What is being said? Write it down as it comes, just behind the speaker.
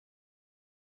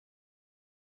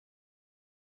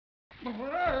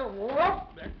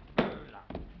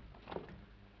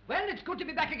Well, it's good to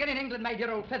be back again in England, my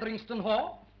dear old Featherington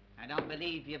Hall. I don't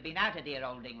believe you've been out of dear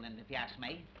old England, if you ask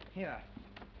me. Here.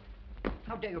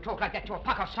 How dare you talk like that to a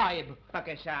Pakar Sahib?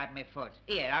 Pakar Sahib, my foot.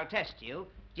 Here, I'll test you.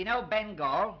 Do you know Ben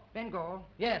Gall? Ben Gall?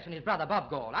 Yes, and his brother Bob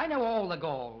Gall. I know all the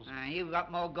Galls. You've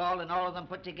got more Gall than all of them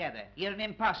put together. You're an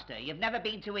imposter. You've never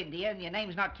been to India, and your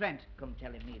name's not Trent. Come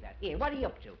telling me that. Here, what are you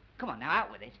up to? Come on, now,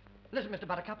 out with it. Listen, Mr.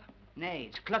 Buttercup. Nay,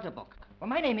 it's Clutterbuck. Well,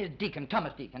 my name is Deacon,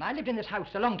 Thomas Deacon. I lived in this house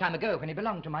a long time ago when it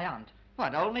belonged to my aunt.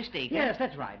 What, old Miss Deacon? Yes,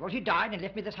 that's right. Well, she died and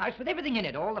left me this house with everything in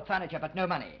it, all the furniture, but no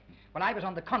money. Well, I was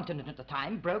on the continent at the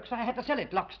time, broke, so I had to sell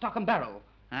it, lock, stock, and barrel.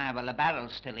 Well, the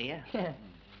barrel's still here. Yeah.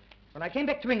 Well, I came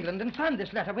back to England and found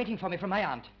this letter waiting for me from my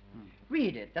aunt.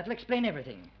 Read it. That'll explain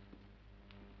everything.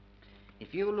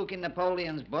 If you look in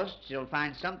Napoleon's bust, you'll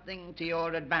find something to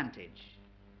your advantage.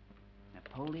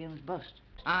 Napoleon's bust?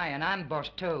 Aye, and I'm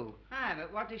bust, too.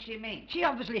 But what does she mean? She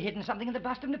obviously hidden something in the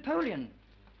bust of Napoleon.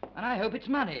 And I hope it's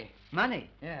money. Money?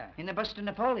 Yeah. In the bust of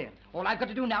Napoleon? All I've got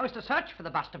to do now is to search for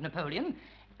the bust of Napoleon.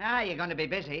 You're going to be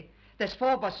busy. There's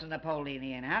 4 busts of Napoleon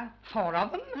here now. 4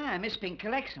 of them? Miss Pink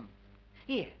collects them.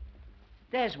 Here.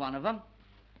 There's one of them.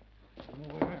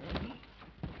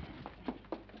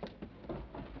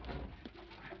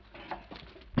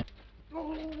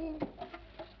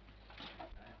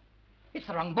 It's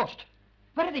the wrong bust.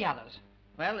 Where are the others?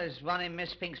 Well, there's one in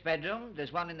Miss Pink's bedroom,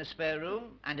 there's one in the spare room,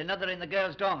 and another in the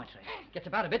girls' dormitory. Gets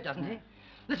about a bit, doesn't he?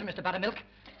 Listen, Mr. Buttermilk.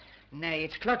 Nay,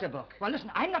 it's Clutterbuck. Well,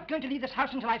 listen, I'm not going to leave this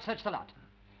house until I've searched the lot.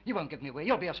 You won't give me away.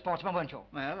 You'll be a sportsman, won't you?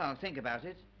 Well, I'll think about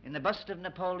it. In the bust of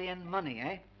Napoleon, money,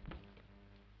 eh?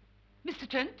 Mr.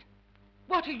 Trent,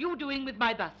 what are you doing with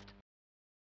my bust?